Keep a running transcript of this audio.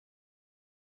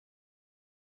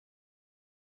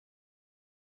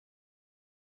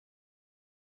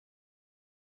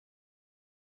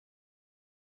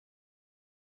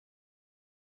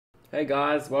Hey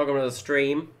guys, welcome to the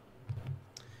stream.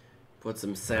 Put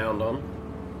some sound on,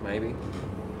 maybe.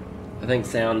 I think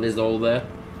sound is all there.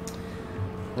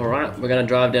 Alright, we're going to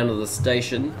drive down to the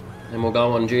station and we'll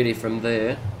go on duty from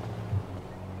there.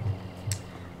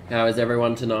 How is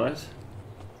everyone tonight?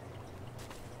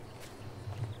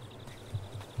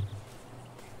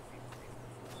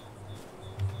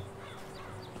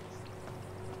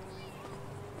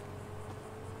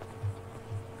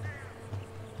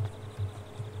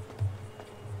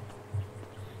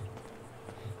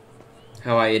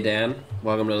 How are you, Dan?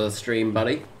 Welcome to the stream,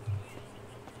 buddy.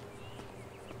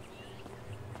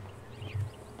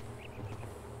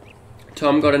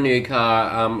 Tom got a new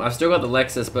car. I've still got the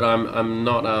Lexus, but I'm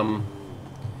not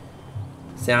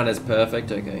sound is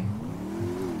perfect. Okay.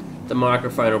 The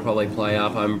microphone will probably play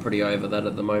up. I'm pretty over that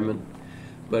at the moment.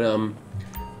 But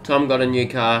Tom got a new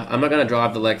car. I'm not going to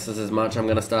drive the Lexus as much. I'm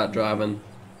going to start driving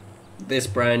this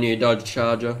brand new Dodge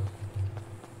Charger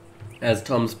as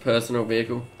Tom's personal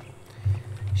vehicle.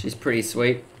 She's pretty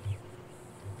sweet.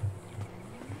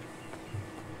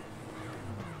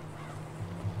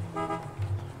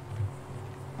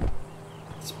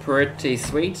 It's pretty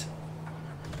sweet.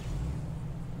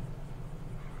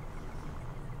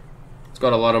 It's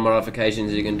got a lot of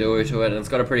modifications you can do to it, and it's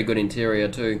got a pretty good interior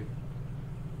too.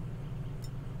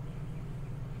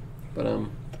 But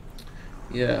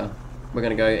yeah, we're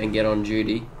gonna go and get on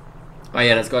duty. Oh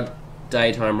yeah, and it's got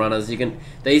daytime runners. You can,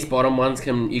 these bottom ones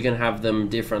you can have them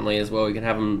differently as well. You can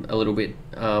have them a little bit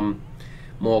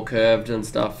more curved and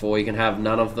stuff, or you can have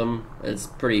none of them. It's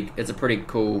a pretty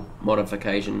cool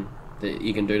modification that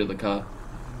you can do to the car.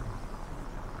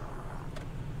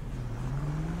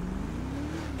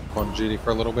 On duty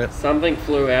for a little bit. Something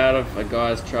flew out of a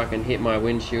guy's truck and hit my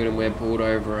windshield, and we're pulled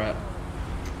over at.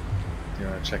 Do you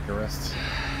want to check your wrists?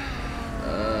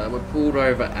 We're pulled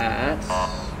over at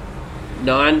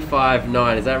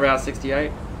 959. Is that Route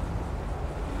 68?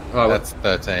 Oh, that's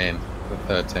 13. The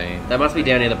 13. That must be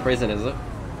down near the prison, is it?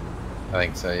 I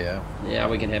think so, yeah. Yeah,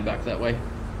 we can head back that way.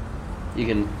 You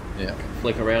can Yeah.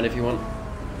 flick around if you want.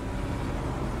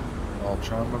 I'll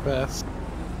try my best.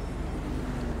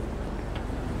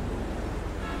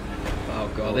 Oh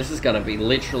god, this is gonna be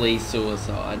literally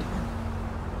suicide.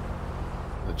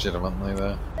 Legitimately,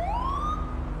 though.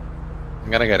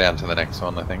 I'm gonna go down to the next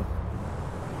one, I think.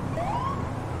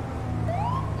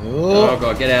 Oh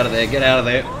god, get out of there, get out of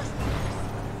there.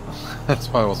 That's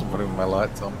why I wasn't putting my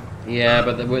lights on. Yeah,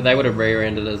 but they would have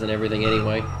rear-ended us and everything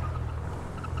anyway.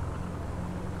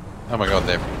 Oh my god,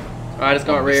 they're... I just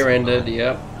got rear-ended,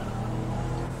 yep.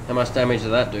 How much damage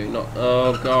did that do? Not.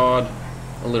 Oh god.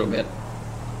 A little bit.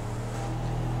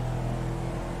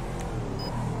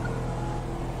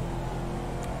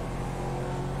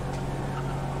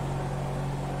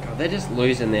 God, they're just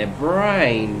losing their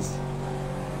brains.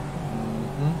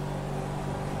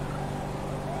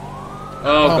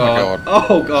 Oh god.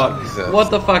 Oh god. Jesus. What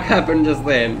the fuck happened just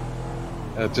then?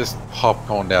 It just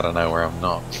popcorned out of nowhere. I'm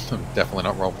definitely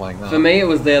not role-playing that. For me it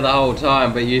was there the whole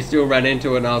time, but you still ran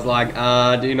into it and I was like,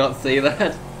 do you not see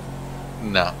that?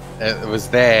 No. It was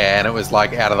there and it was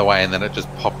like out of the way and then it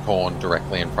just popcorned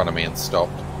directly in front of me and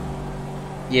stopped.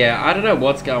 Yeah, I don't know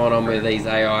what's going on with these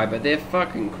AI, but they're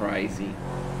fucking crazy.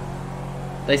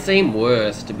 They seem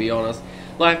worse, to be honest.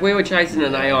 Like, we were chasing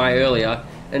an AI earlier,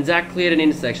 and Zach cleared an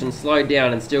intersection, slowed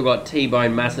down, and still got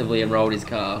T-boned massively and rolled his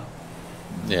car.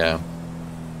 Yeah.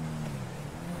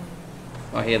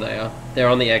 Oh, here they are. They're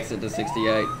on the exit to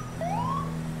 68.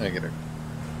 Negative.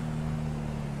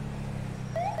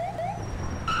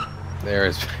 There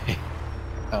is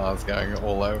cars going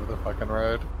all over the fucking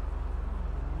road.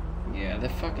 Yeah, they're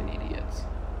fucking idiots.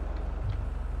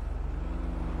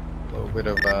 A little bit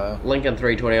of Lincoln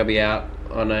 320 will be out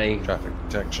on a... traffic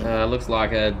protection. looks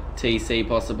like a TC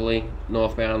possibly.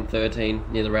 Northbound 13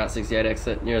 near the Route 68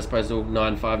 exit. Nearest postal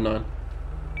 959.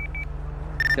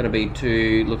 It's going to be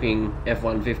two looking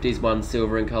F-150s. One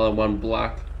silver in colour, one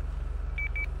black.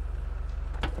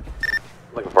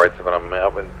 Looking for 87, I'm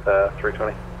out with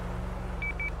 320.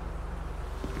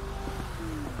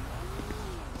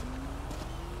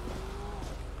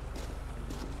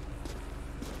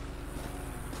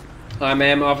 Hi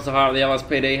ma'am, Officer Hart with the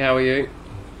LSPD, how are you?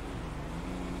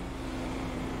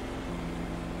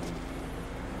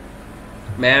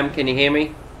 Ma'am, can you hear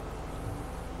me?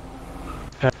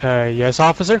 Yes,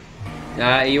 officer?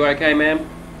 Are you okay, ma'am?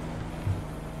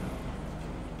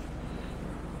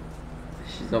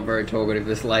 She's not very talkative,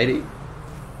 this lady.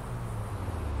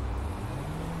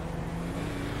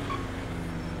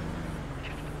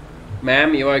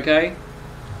 Ma'am, you okay?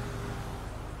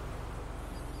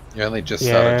 You only just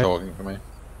started talking to me.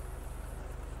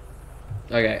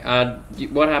 Okay,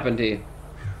 what happened here?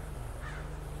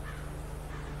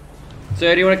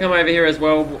 Sir, do you want to come over here as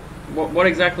well? What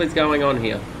exactly is going on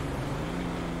here?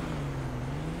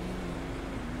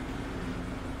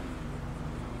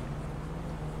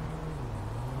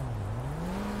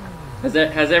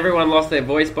 Has everyone lost their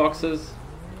voice boxes?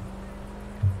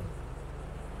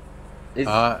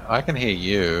 I can hear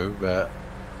you, but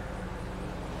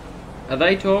Are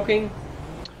they talking?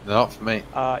 not for me.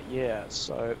 Yeah,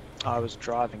 so I was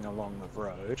driving along the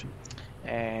road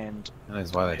and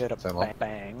That's why I they heard a so long.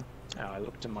 bang. I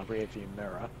looked in my rearview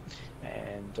mirror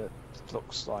and it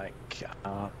looks like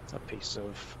a piece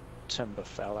of timber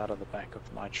fell out of the back of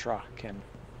my truck and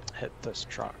hit this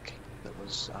truck that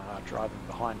was driving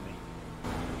behind me.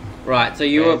 Right, so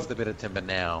you Where's were... the bit of timber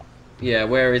now? Yeah,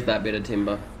 where is that bit of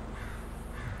timber?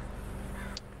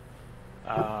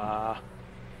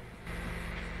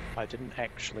 I didn't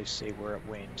actually see where it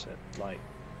went. It, like...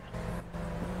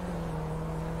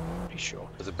 Pretty sure.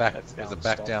 Was it back? It Was it bounced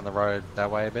back off. down the road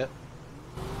that way a bit?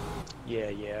 Yeah,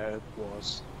 it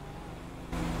was.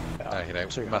 No, you know,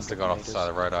 it must have 200 gone off the meters. side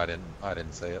of the road. I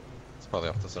didn't see it. It's probably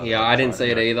off the side. Yeah, of the I didn't side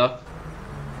see of it the road. either.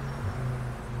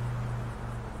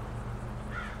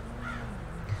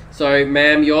 So,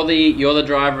 ma'am, you're the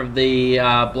driver of the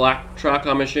black truck,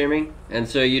 I'm assuming, and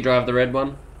sir, you drive the red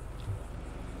one.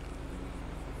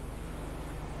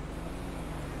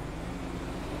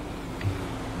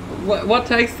 What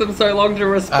takes them so long to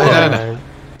respond?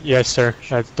 Yes, sir.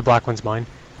 The black one's mine.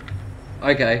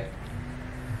 Okay.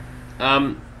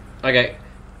 Okay.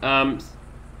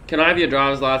 Can I have your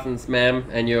driver's license, ma'am,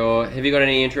 and have you got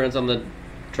any insurance on the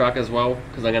truck as well?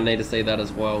 Because I'm gonna need to see that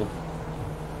as well.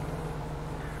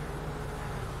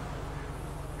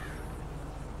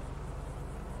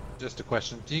 Just a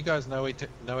question. Do you guys know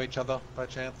each other by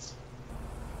chance?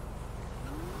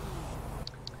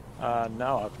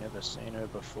 No, I've never seen her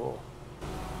before.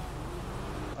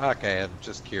 Okay, I'm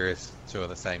just curious. Two of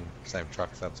the same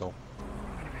trucks. That's all.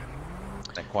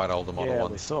 They're quite older model Yeah,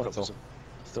 ones. we thought that's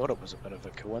it was a bit of a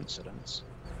coincidence.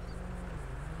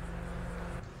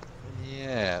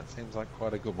 Yeah, it seems like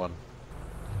quite a good one.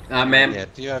 Ma'am, Yeah.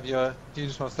 Do you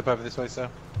just want to step over this way, sir?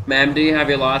 ma'am, do you have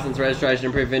your license, registration,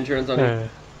 and proof of insurance on you?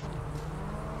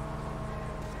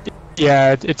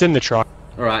 Yeah, it's in the truck.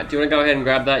 Alright, do you want to go ahead and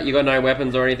grab that? You got no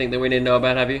weapons or anything that we need to know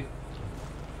about, have you?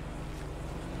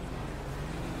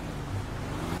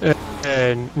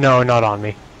 No, not on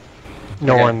me.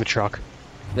 Nowhere in the truck.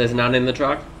 There's none in the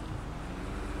truck?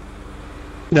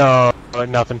 No,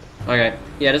 nothing. Okay.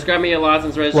 Yeah, just grab me your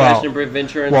license, registration, and proof of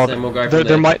insurance, and we'll go from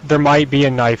there. there might be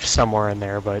a knife somewhere in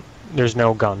there, but there's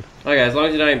no gun. Okay, as long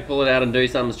as you don't pull it out and do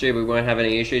something stupid, we won't have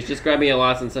any issues. Just grab me your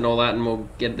license and all that, and we'll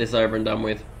get this over and done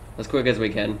with. As quick as we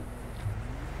can.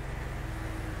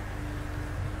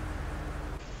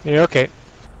 Yeah, okay.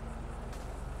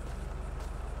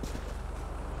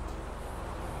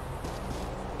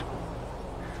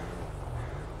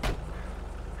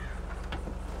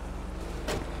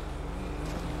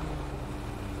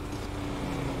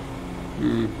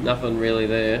 Nothing really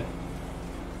there.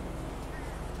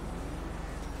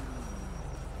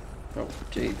 Oh,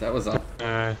 geez, that was up.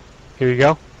 Here you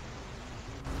go.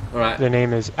 Alright. The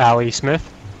name is Allie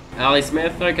Smith. Allie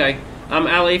Smith, okay.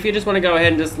 Allie, if you just want to go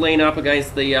ahead and just lean up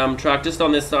against the truck, just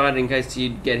on this side in case you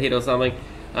get hit or something,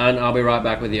 and I'll be right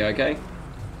back with you, okay?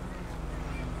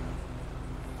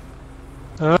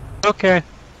 Okay.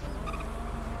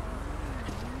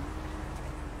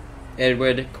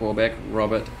 Edward, Corbeck,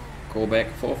 Robert,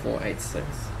 Corbeck, 4486.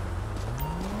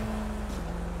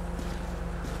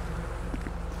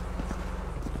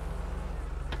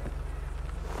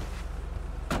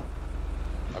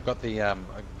 I've got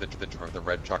the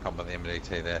red truck on by the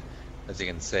MDT there. As you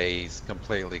can see, he's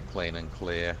completely clean and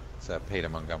clear. It's Peter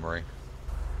Montgomery.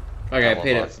 Okay, No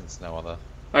Peter. license, no other.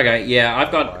 Okay, yeah,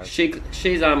 I've got Right. she's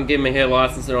giving me her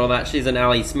license and all that. She's an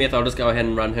Allie Smith. I'll just go ahead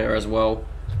and run her as well.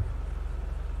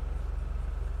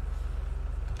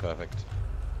 Perfect.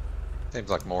 Seems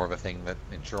like more of a thing that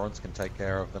insurance can take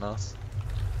care of than us.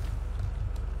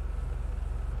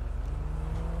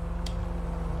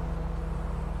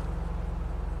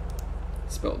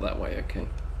 Spelled that way, okay.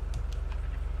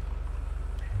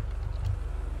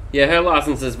 Yeah, her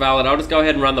license is valid. I'll just go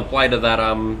ahead and run the plate of that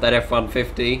that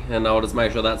F-150, and I'll just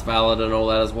make sure that's valid and all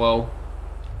that as well.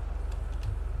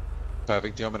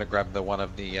 Perfect. Do you want me to grab the one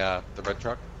of the red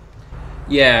truck?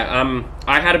 Yeah,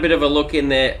 I had a bit of a look in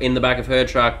there in the back of her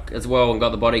truck as well, and got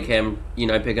the body cam, you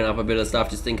know, picking up a bit of stuff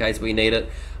just in case we need it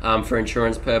for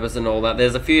insurance purpose and all that.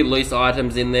 There's a few loose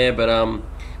items in there, but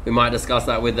we might discuss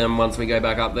that with them once we go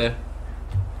back up there.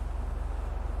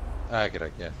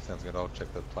 Good. Yeah, sounds good. I'll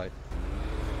check the plate.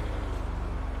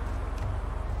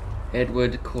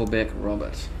 Edward Corbeck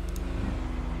Robert.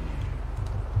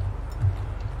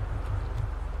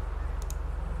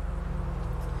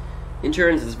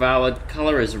 Insurance is valid.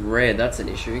 Colour is red. That's an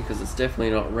issue because it's definitely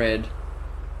not red.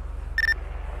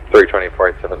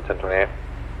 32487 1028.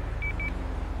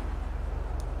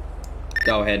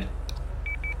 Go ahead.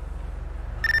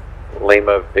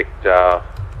 Lima Victor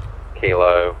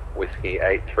Kilo Whiskey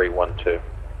 8312.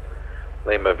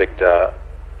 Lima Victor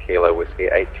Kilo Whiskey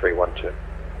 8312.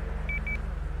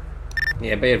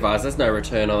 Yeah, be advised, there's no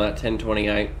return on that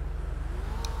 1028.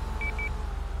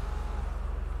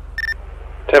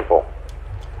 Temple.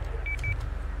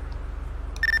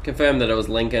 Confirm that it was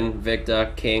Lincoln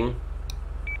Victor King.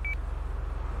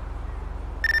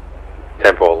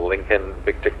 Temple Lincoln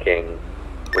Victor King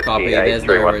Whiskey Copy, there's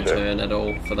no 8312. return at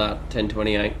all for that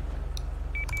 1028.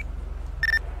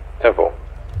 Temple.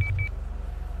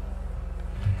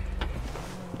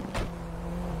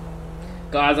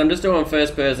 Guys, I'm just doing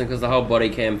first person because the whole body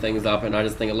cam thing's up and I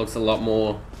just think it looks a lot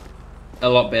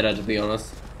better, to be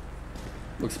honest.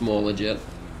 Looks more legit.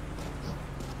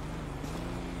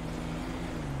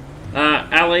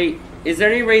 Ali, is there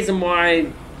any reason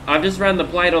why I've just ran the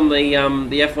plate on the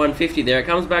F-150 there? It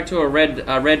comes back to a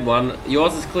red one.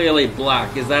 Yours is clearly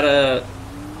black. Is that a...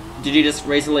 Did you just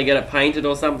recently get it painted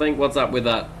or something? What's up with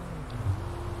that?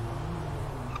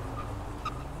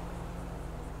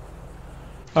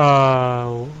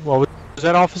 What was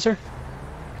that, officer?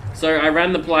 So I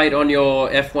ran the plate on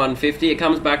your F-150. It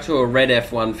comes back to a red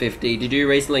F-150. Did you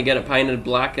recently get it painted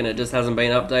black and it just hasn't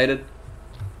been updated?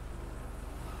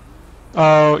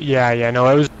 Oh, yeah, no,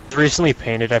 it was recently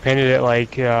painted. I painted it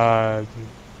like,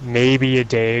 maybe a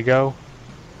day ago.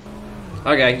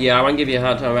 Okay, yeah, I won't give you a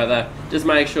hard time about that. Just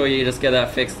make sure you just get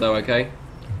that fixed though, okay?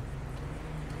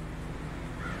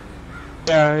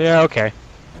 Yeah, okay.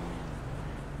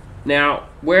 Now,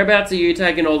 whereabouts are you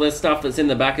taking all this stuff that's in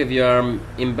the back of your,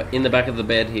 in the back of the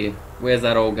bed here? Where's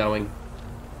that all going?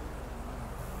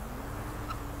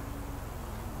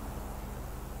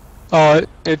 Oh,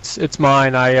 it's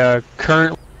mine. I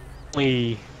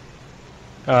currently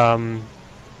am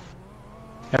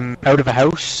out of a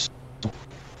house.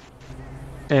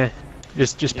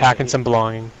 Just packing some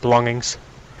belongings.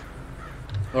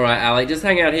 Alright, Ali, just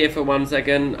hang out here for 1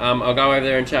 second. I'll go over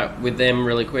there and chat with them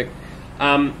really quick.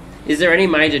 Is there any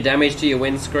major damage to your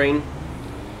windscreen?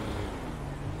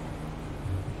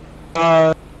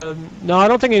 No, I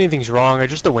don't think anything's wrong.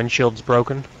 Just the windshield's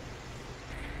broken.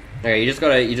 Okay, you just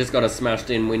got a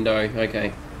smashed in window.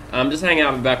 Okay. Just hang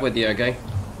out. I'll be back with you, okay?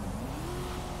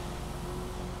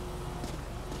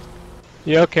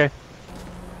 Yeah, okay.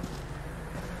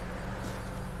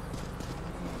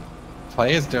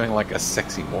 Player's doing like a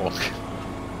sexy walk.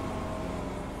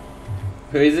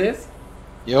 Who is this?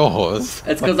 Yours?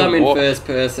 It's because Like I'm the in walk- first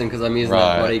person because I'm using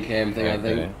that Right. body cam thing, I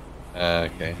think.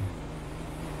 Okay.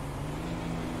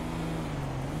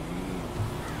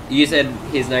 You said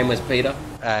his name was Peter?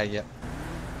 Yeah.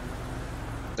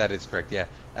 That is correct, yeah.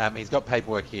 He's got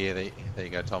paperwork here, there you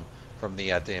go, Tom, from the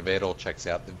DMV. It all checks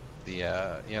out. He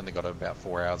only got it about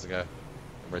 4 hours ago.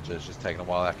 The register's just taking a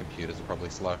while. Our computers are probably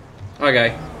slow.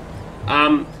 Okay.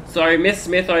 So Miss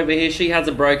Smith over here, she has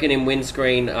a broken-in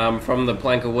windscreen from the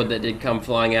plank of wood that did come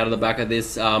flying out of the back of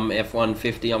this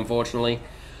F-150, unfortunately.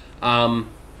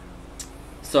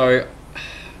 So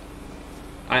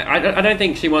I don't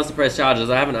think she wants to press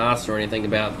charges. I haven't asked her anything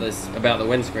about this, about the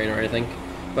windscreen or anything.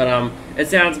 But it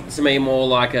sounds to me more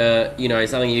like a,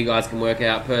 something you guys can work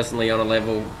out personally on a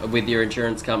level with your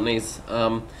insurance companies.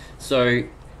 So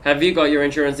have you got your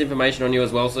insurance information on you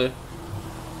as well, sir?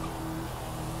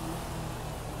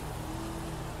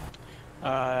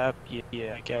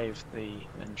 Yeah, I gave the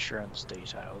insurance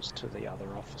details to the other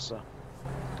officer.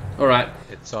 Alright.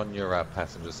 It's on your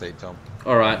passenger seat, Tom.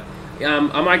 Alright.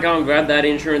 I might go and grab that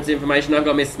insurance information. I've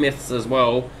got Miss Smith's as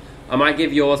well. I might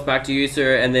give yours back to you,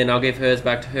 sir, and then I'll give hers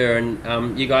back to her.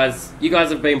 And you guys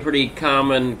have been pretty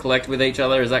calm and collect with each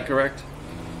other. Is that correct?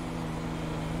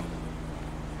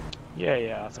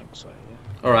 Yeah, I think so,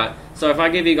 yeah. Alright. So if I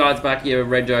give you guys back your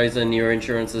regos and your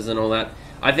insurances and all that,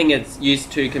 I think it's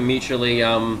used to can mutually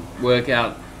work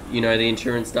out, the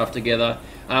insurance stuff together.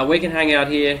 We can hang out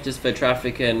here just for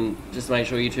traffic and just make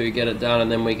sure you two get it done,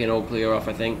 and then we can all clear off,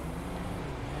 I think.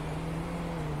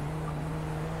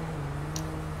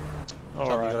 Tom, you got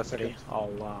a Alright, second?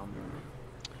 I'll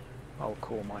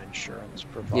call my insurance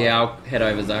provider. Yeah, I'll head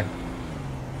over, Zach.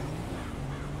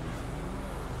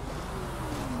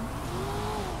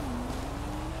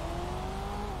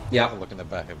 Have a Yep. look in the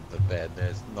back of the bed.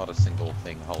 There's not a single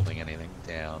thing holding anything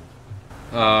down.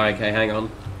 Oh, okay, hang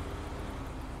on.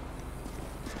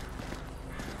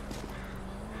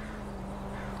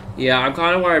 Yeah, I'm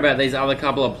kind of worried about these other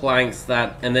couple of planks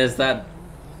that, and there's that,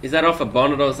 is that off a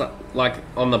bonnet or something, like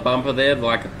on the bumper there,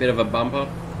 like a bit of a bumper?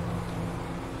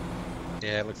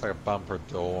 Yeah, it looks like a bumper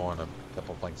door and a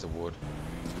couple of planks of wood.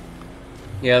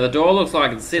 Yeah, the door looks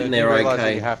like it's sitting So do you there realise okay.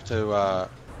 that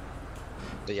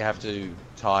you have to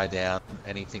tie down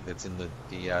anything that's in the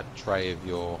tray of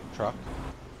your truck,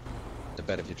 the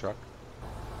bed of your truck?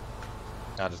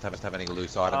 Can't just have any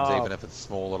loose items, Oh. even if it's a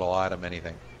small little item,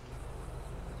 anything.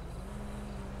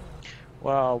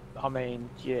 Well, I mean,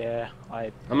 yeah,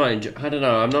 I I don't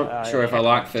know, I'm not sure if I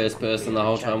like first person the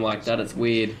whole okay, time like that, it's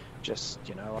weird. just,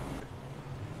 you know,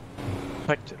 I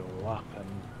picked it all up and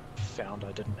found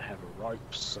I didn't have a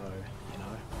rope, so, you know,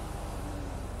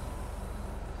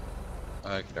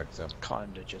 Okay, so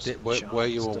kind of just. were you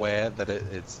chanced it. aware that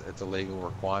it's a legal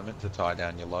requirement to tie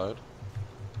down your load?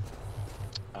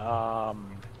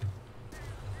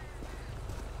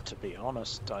 To be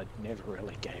honest, I never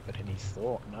really gave it any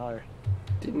thought, no.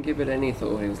 Didn't give it any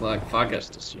thought, he was like, fuck I it,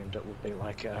 just assumed it would be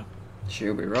like a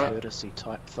she'll be right. courtesy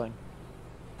type thing.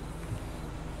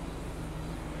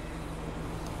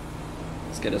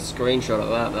 Let's get a screenshot of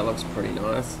that, that looks pretty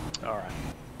nice. Alright.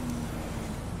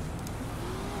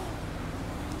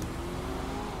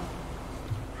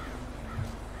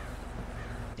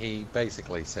 He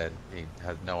basically said he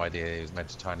had no idea he was meant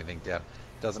to tie anything down.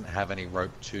 Doesn't have any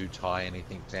rope to tie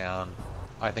anything down.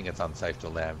 I think it's unsafe to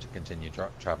allow him to continue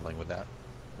travelling with that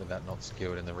not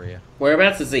secured in the rear.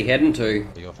 Whereabouts is he heading to?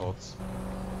 What are your thoughts?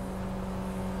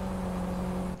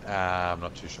 I'm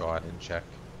not too sure, I didn't check.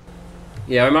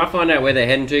 Yeah, we might find out where they're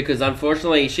heading to, because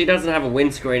unfortunately she doesn't have a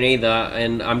windscreen either,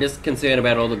 and I'm just concerned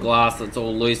about all the glass that's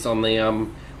all loose on the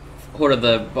hood of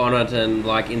the bonnet and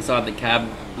like inside the cab,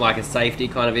 like a safety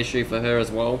kind of issue for her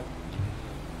as well.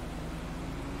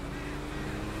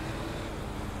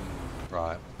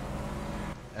 Right.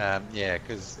 Yeah,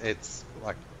 because it's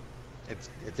like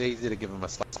it's easy to give him a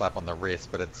slap on the wrist,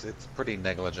 but it's pretty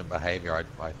negligent behaviour,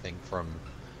 I think, from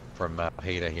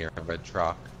Peter here in Red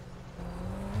Truck.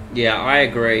 Yeah, I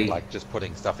agree. Like just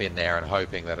putting stuff in there and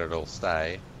hoping that it'll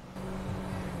stay.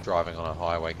 Driving on a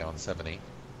highway going 70.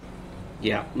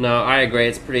 Yeah, no, I agree.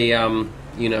 It's pretty,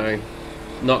 you know,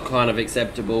 not kind of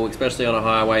acceptable, especially on a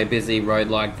highway, busy road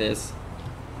like this.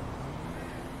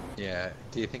 Yeah.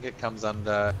 Do you think it comes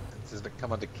under? Does it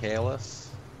come under careless?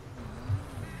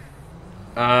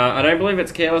 I don't believe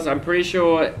it's careless. I'm pretty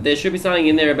sure there should be something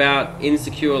in there about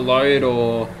insecure load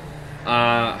or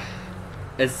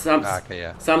it's some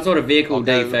sort of vehicle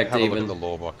defect have a even. look at the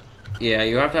law book. Yeah,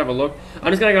 you have to have a look.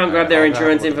 I'm just going to go and grab their I'll have a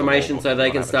insurance look at the law information book so and they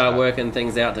we'll can have a start chat. working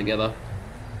things out together.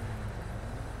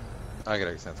 Okay,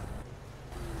 makes sense.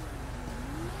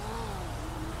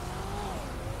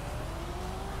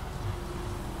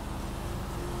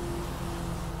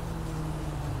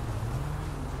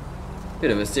 Bit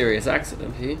of a serious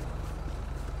accident here.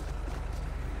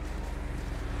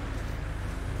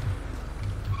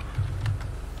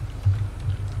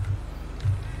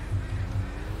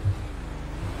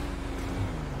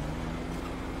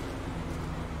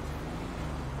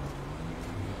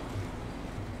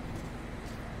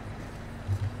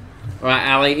 Alright,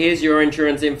 Ali, here's your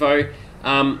insurance info.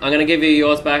 I'm going to give you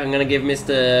yours back. I'm going to give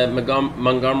Mr.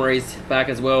 Montgomery's back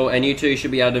as well. And you two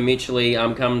should be able to mutually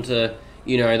come to,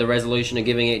 you know, the resolution of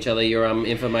giving each other your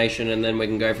information, and then we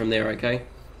can go from there, okay?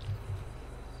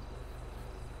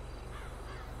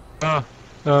 Yeah,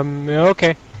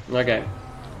 okay. Okay.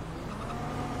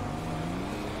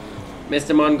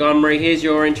 Mr. Montgomery, here's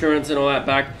your insurance and all that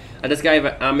back. I just gave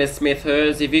Miss Smith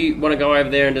hers. If you want to go over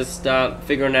there and just start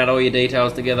figuring out all your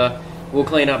details together, we'll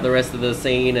clean up the rest of the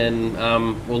scene and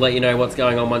we'll let you know what's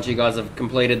going on once you guys have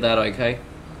completed that, okay?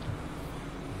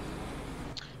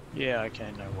 Yeah, okay,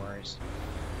 no worries.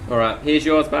 Alright, here's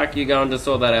yours back. You go and just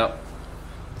sort that out.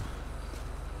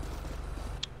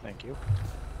 Thank you.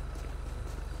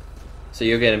 So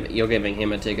you're giving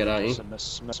him a ticket, aren't you? So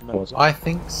Miss Mills. I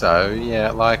think so.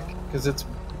 Yeah, like because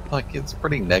it's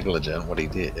pretty negligent what he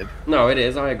did. No, it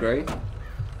is. I agree.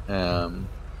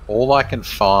 All I can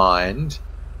find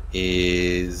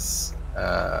is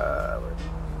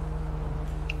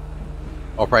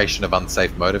operation of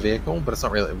unsafe motor vehicle, but it's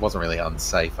not really. It wasn't really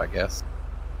unsafe, I guess.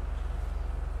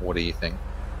 What do you think?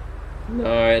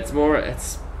 No, it's more.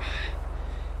 It's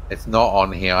not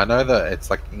on here. I know that it's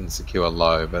like insecure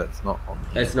low, but it's not on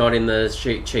here. It's not in the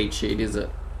cheat sheet, is it?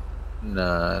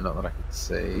 No, not that I can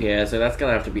see. Yeah, so that's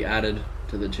gonna have to be added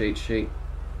to the cheat sheet.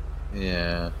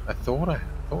 Yeah, I thought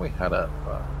we had it,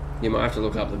 but You might have to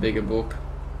look up the bigger book.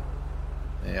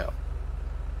 yeah,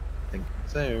 I think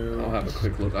so. I'll have a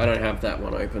quick look. I don't have that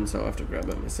one open, so I'll have to grab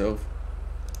it myself.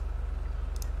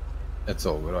 It's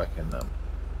all good. I can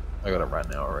I got it right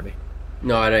now already.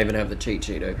 No, I don't even have the cheat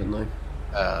sheet open though.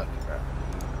 Okay.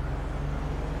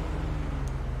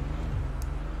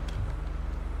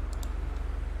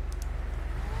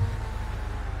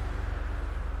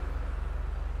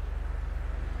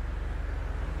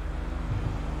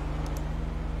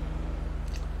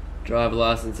 Driver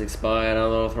license expired,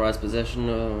 unauthorized possession,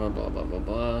 blah blah blah blah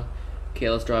blah.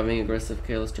 Careless driving, aggressive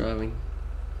careless driving.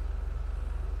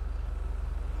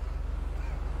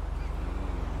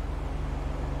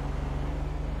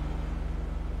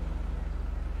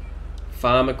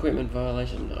 Farm equipment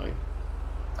violation? No.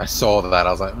 I saw that.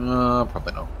 I was like,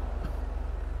 probably not.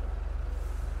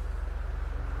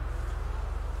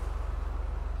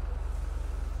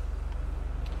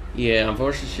 Yeah,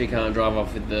 unfortunately she can't drive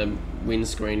off with the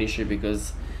windscreen issue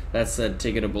because that's a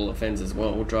ticketable offence as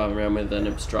well. Driving around with an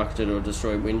obstructed or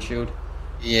destroyed windshield.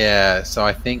 Yeah, so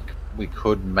I think we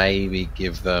could maybe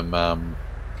give them. I'm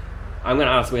going to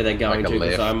ask where they're going Like a to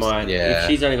because I lift, might. yeah. If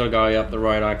she's only got to go up the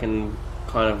road, I can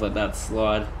kind of let that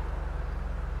slide.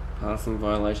 Passing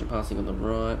violation, passing on the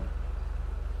right.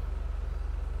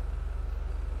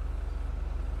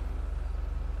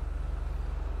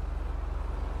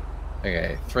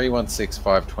 Okay,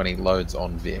 316520 loads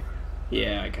on vehicle.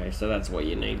 Yeah, okay, so that's what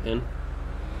you need then.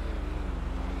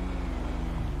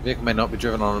 Vehicle may not be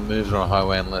driven on or moved on a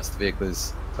highway unless the vehicle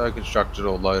is so constructed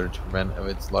or loaded to prevent of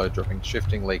its load dropping,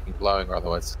 shifting, leaking, blowing, or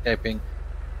otherwise escaping.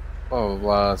 Blah blah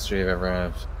blah. Street of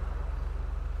everyone.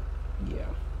 Yeah.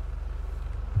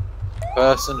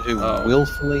 Person who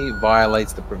willfully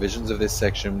violates the provisions of this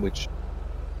section, which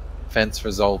offence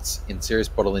results in serious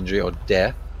bodily injury or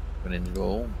death of an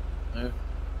individual. No.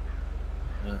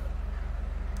 No.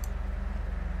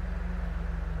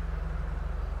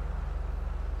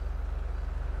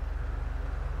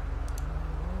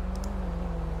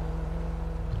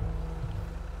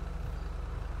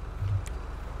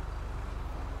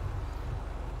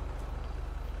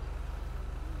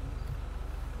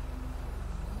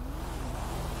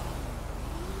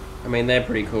 I mean, they're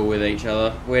pretty cool with each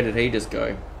other. Where did he just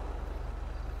go?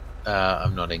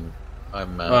 I'm nodding.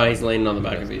 Oh, he's leaning on the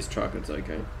back of his truck. It's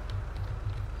okay.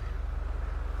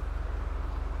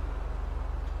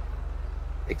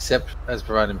 Except as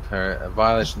provided per a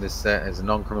violation of this set is a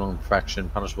non-criminal infraction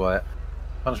punishable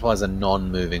as a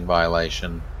non-moving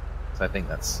violation. So I think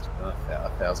that's a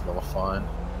 $1,000 fine.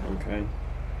 Okay.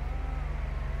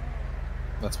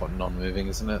 That's what non-moving,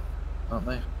 isn't it? Aren't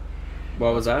they?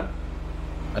 What was that?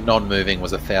 A non-moving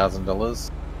was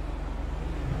 $1,000.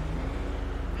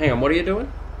 Hang on, what are you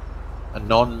doing? A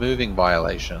non-moving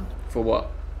violation. For what?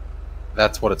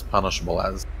 That's what it's punishable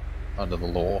as under the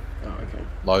law. Oh, okay.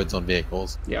 Loads on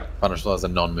vehicles. Yeah. Punishable as a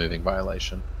non-moving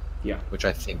violation. Yeah. Which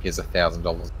I think is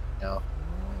 $1,000 now.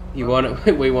 You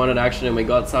wanted, we wanted action and we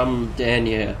got some, Dan,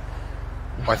 yeah.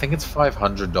 Well, I think it's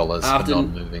 $500 for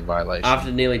non-moving violation.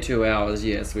 After nearly 2 hours,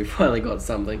 yes, we finally got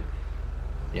something.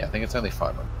 Yeah, I think it's only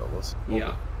 $500.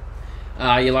 Yeah.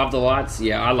 You love the lights?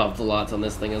 Yeah, I love the lights on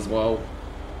this thing as well.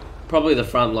 Probably the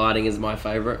front lighting is my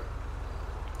favourite.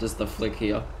 Just the flick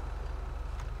here.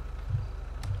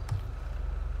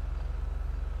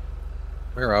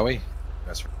 Where are we?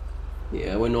 That's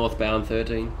Yeah, we're northbound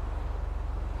 13.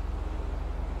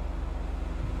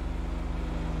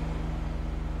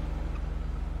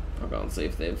 I'll go and see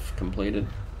if they've completed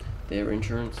their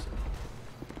insurance.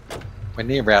 We're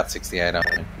near Route 68,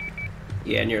 aren't we?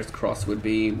 Yeah, nearest cross would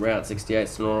be Route 68,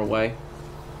 Sonora Way.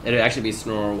 It'd actually be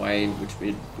Sonora Way, which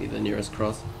would be the nearest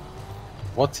cross.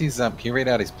 What's his, can you read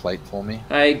out his plate for me?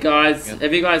 Hey guys,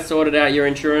 have you guys sorted out your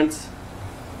insurance?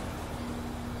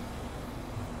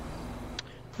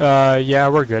 Yeah,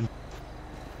 we're good.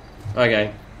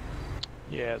 Okay.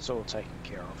 Yeah, it's all taken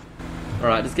care of.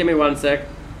 Alright, just give me 1 sec.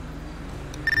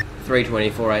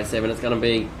 32487, it's going to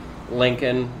be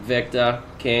Lincoln, Victor,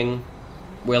 King,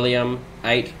 William,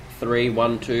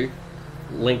 8312.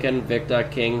 Lincoln, Victor,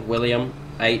 King, William,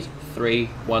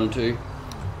 8312.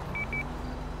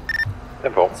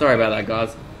 Simple. Sorry about that,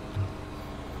 guys.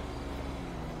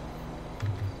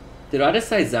 Did I just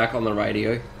say Zach on the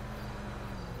radio?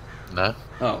 No.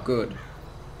 Oh, good.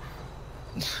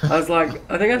 I was like,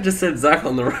 I think I just said Zach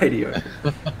on the radio.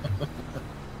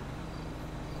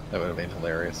 That would have been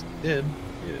hilarious. You did.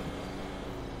 You did.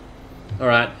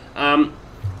 Alright,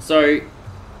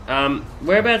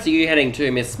 whereabouts are you heading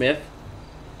to, Miss Smith?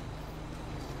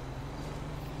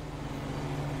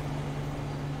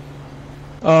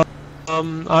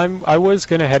 I was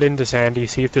gonna head into Sandy,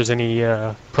 see if there's any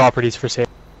properties for sale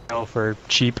for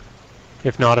cheap.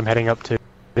 If not, I'm heading up to.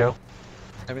 Hey,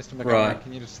 Mr. McGrath, Right.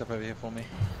 can you just step over here for me?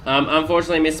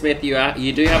 Unfortunately, Miss Smith, you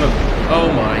do have a.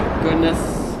 Oh my goodness.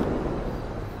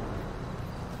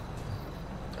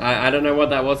 I don't know what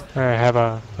that was. I have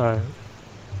a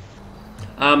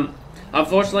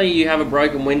Unfortunately, you have a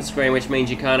broken windscreen, which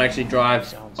means you can't actually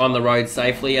drive on the road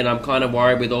safely, and I'm kind of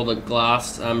worried with all the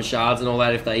glass shards and all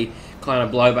that if they kind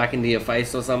of blow back into your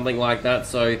face or something like that.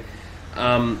 So,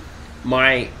 I'm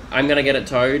gonna get it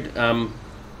towed.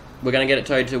 We're gonna get it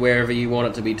towed to wherever you want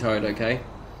it to be towed. Okay.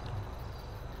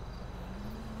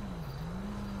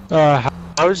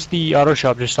 how's the auto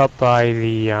shop just up by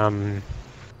the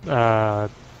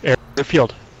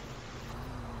airfield?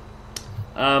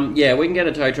 Yeah, we can get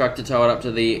a tow truck to tow it up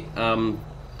to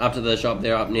the shop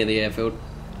there, up near the airfield.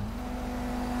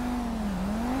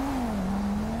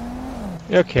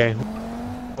 Okay.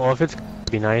 Well, if it's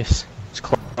gonna be nice, it's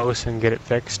close and get it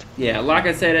fixed. Yeah, like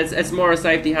I said, it's more a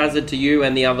safety hazard to you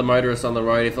and the other motorists on the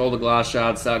road. If all the glass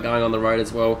shards start going on the road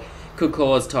as well, could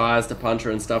cause tires to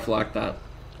puncture and stuff like that.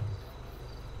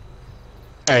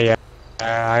 Yeah,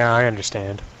 I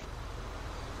understand.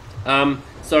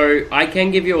 So I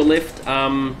can give you a lift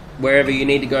wherever you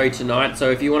need to go tonight.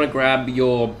 So if you want to grab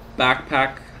your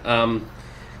backpack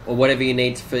or whatever you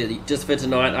need just for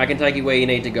tonight, I can take you where you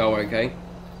need to go. Okay.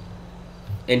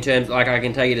 In terms, like, I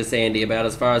can take you to Sandy, about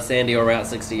as far as Sandy or Route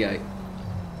 68.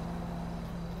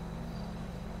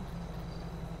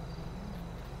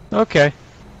 Okay.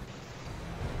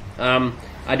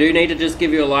 I do need to just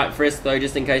give you a light frisk though,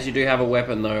 just in case you do have a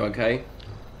weapon though. Okay.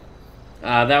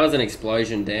 That was an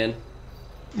explosion, Dan.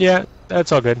 Yeah,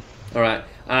 that's all good. Alright,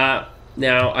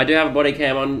 now I do have a body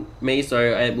cam on me, so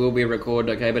it will be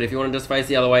recorded, okay? But if you want to just face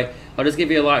the other way, I'll just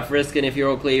give you a light frisk, and if you're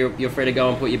all clear, you're free to go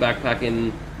and put your backpack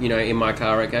in, you know, in my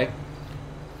car, okay?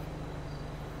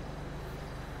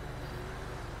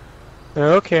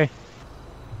 Okay.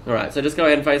 Alright, so just go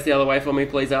ahead and face the other way for me,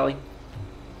 please, Ali.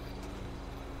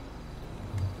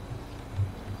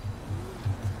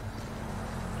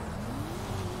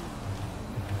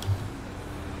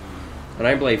 I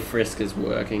don't believe frisk is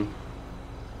working.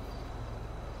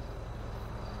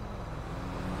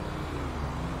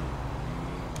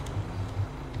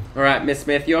 Alright, Miss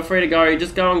Smith, you're free to go.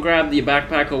 Just go and grab your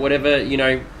backpack or whatever, you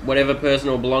know, whatever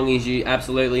personal belongings you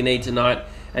absolutely need tonight,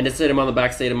 and just sit them on the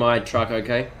back seat of my truck,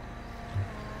 okay?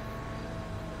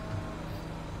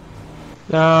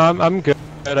 I'm good.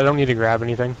 I don't need to grab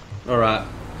anything. Alright.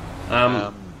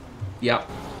 Yep.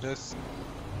 Just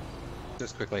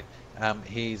quickly,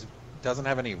 he's doesn't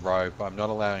have any rope. I'm not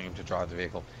allowing him to drive the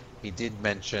vehicle. He did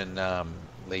mention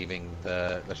leaving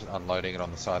just unloading it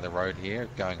on the side of the road here,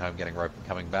 going home, getting rope, and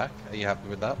coming back. Are you happy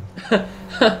with that?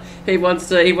 He wants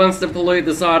to pollute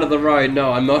the side of the road.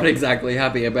 No, I'm not exactly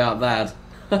happy about that.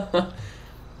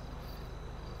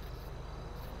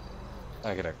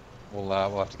 Okay, we'll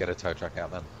have to get a tow truck out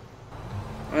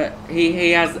then. He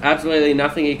has absolutely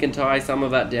nothing he can tie some of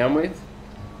that down with.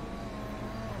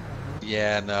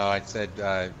 Yeah, no, I said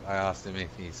I asked him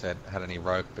if he had any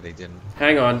rope, but he didn't.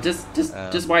 Hang on, just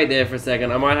wait there for a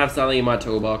second. I might have something in my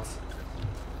toolbox.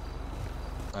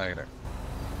 Okay.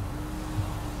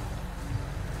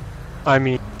 I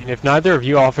mean, if neither of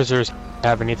you officers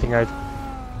have anything,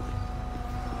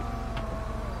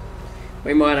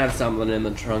 We might have something in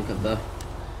the trunk of the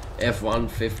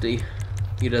F-150.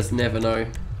 You just never know.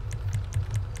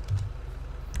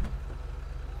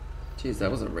 Jeez, that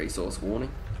was a resource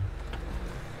warning.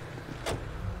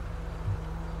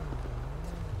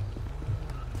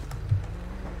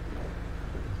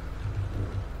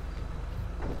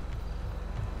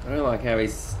 I don't like how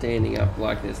he's standing up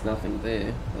like there's nothing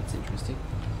there. That's interesting.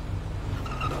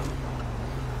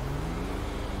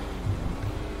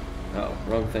 Oh,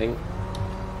 wrong thing.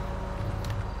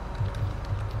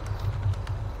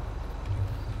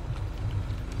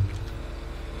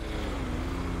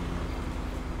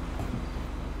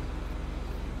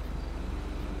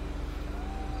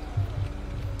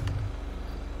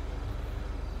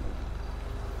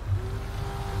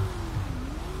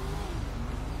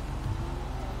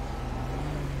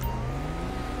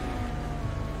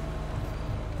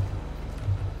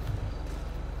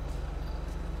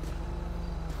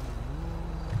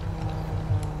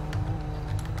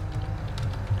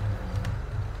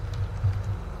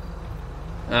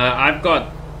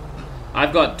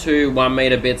 I've got 2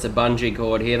 1-meter bits of bungee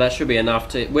cord here. That should be enough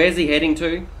to... Where's he heading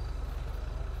to?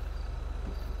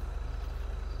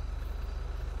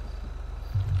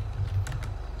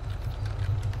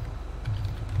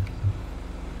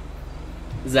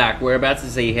 Zach, whereabouts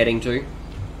is he heading to?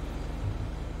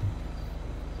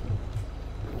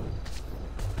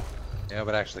 Yeah,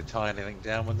 but actually tie anything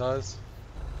down with those?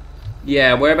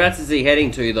 Yeah, whereabouts is he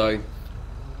heading to, though?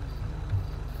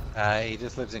 He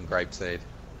just lives in Grapeseed.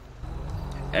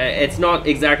 It's not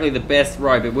exactly the best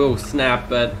rope. It will snap,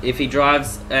 but if he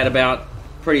drives at about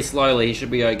pretty slowly, he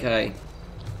should be okay.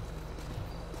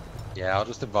 Yeah, I'll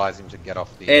just advise him to get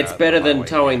off the. It's better the than highway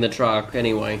towing again. the truck,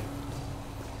 anyway.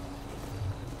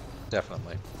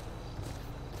 Definitely.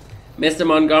 Mr.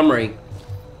 Montgomery.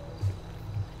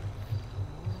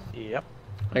 Yep.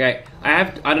 Okay, I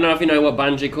don't know if you know what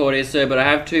bungee cord is, sir, but I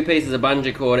have 2 pieces of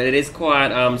bungee cord. It is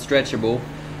quite stretchable,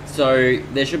 so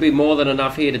there should be more than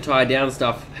enough here to tie down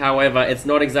stuff. However, it's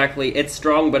not exactly, it's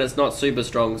strong, but it's not super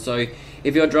strong. So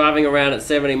if you're driving around at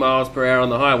 70 miles per hour on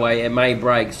the highway, it may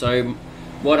break. So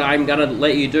what I'm going to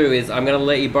let you do is I'm going to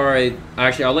let you borrow,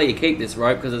 actually I'll let you keep this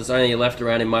rope because it's only left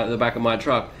around in the back of my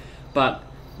truck. But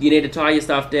you need to tie your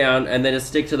stuff down and then just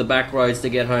stick to the back roads to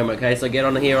get home, okay? So get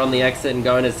on here on the exit and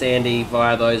go into Sandy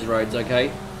via those roads,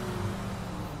 okay?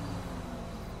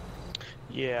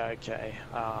 Yeah, okay.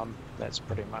 That's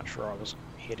pretty much where I was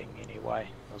heading anyway.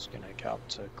 I was going to go up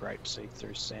to Grapeseed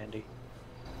through Sandy.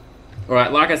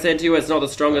 Alright, like I said to you, it's not the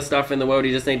strongest stuff in the world,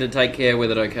 you just need to take care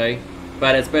with it, okay?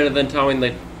 But it's better than towing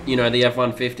the, you know, the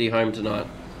F-150 home tonight.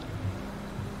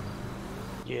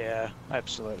 Yeah,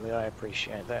 absolutely. I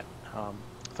appreciate that.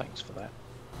 Thanks for that.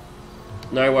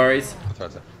 No worries. That's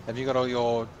right, sir. Have you got all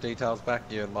your details back?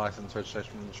 Your license,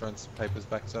 registration, insurance papers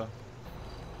back, sir?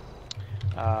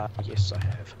 Yes, I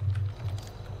have.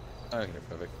 Okay,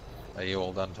 perfect. Are you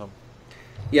all done, Tom?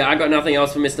 Yeah, I got nothing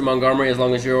else for Mr. Montgomery as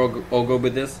long as you're all good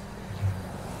with this.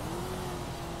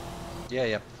 Yeah,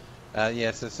 yeah.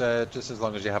 Yeah, so just as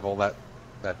long as you have all that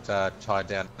tied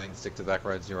down and stick to the back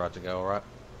roads, you're right to go, alright?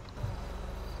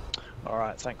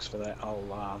 Alright, thanks for that.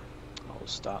 I'll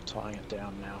start tying it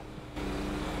down now.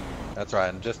 That's right,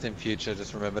 and just in future,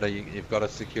 just remember that you've got to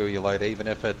secure your load, even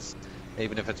if it's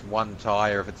one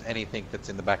tyre, if it's anything that's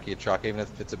in the back of your truck, even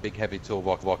if it's a big heavy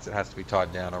toolbox, it has to be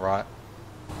tied down, alright?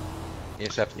 You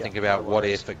just have to think about what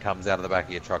if it comes out of the back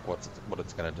of your truck, what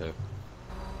it's going to do.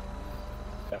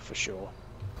 Yeah, for sure.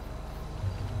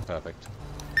 Perfect.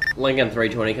 Lincoln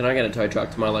 320, can I get a tow truck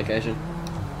to my location?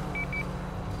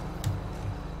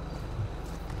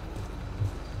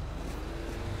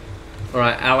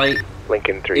 Alright, Ali.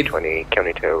 Lincoln 320,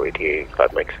 County Tow, ETA,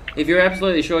 Cloud Mix. If you're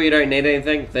absolutely sure you don't need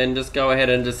anything, then just go ahead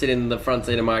and just sit in the front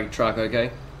seat of my truck, okay?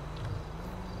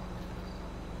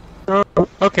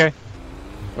 Okay.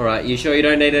 Alright, you sure you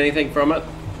don't need anything from it?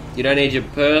 You don't need your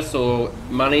purse or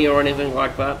money or anything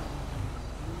like that?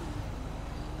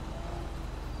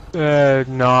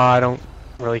 No, I don't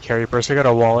really carry a purse. I got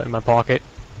a wallet in my pocket.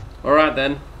 Alright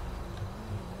then.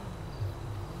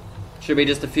 Should be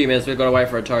just a few minutes, we've got to wait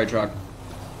for a tow truck.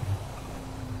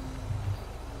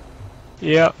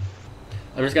 Yeah.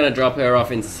 I'm just going to drop her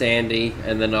off in Sandy,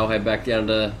 and then I'll head back down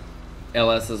to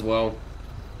LS as well.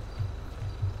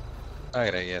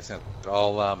 Okay, yeah, sounds good.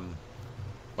 I'll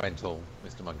wait until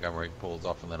Mr. Montgomery pulls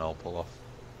off, and then I'll pull off.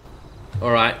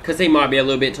 Alright, because he might be a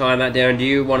little bit tying that down. Do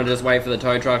you want to just wait for the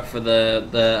tow truck for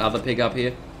the other pickup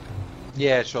here?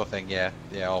 Yeah, sure thing, yeah.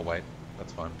 Yeah, I'll wait.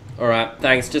 That's fine. Alright,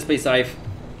 thanks. Just be safe.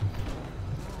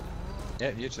 Yeah,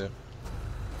 you too.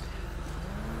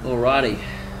 Alrighty.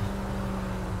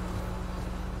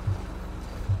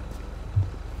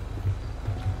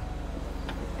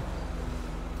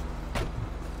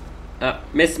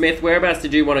 Miss Smith, whereabouts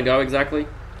did you want to go exactly?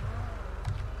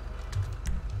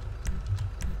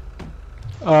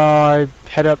 I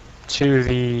head up to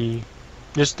the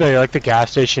like the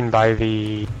gas station by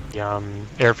the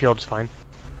airfield's fine.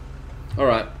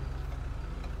 Alright.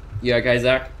 You okay,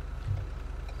 Zach?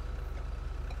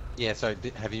 Yeah, so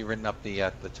have you written up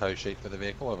the tow sheet for the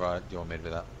vehicle, or do you want me to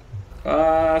do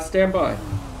that? Stand by.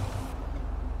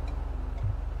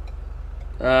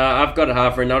 I've got it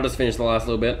half written. I'll just finish the last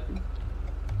little bit.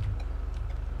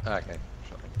 Okay,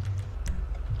 sure thing.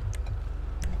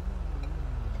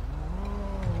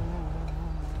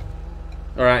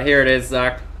 Alright, here it is,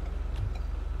 Zach.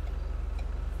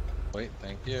 Sweet,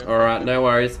 thank you. Alright, no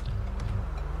worries.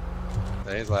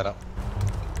 See you later.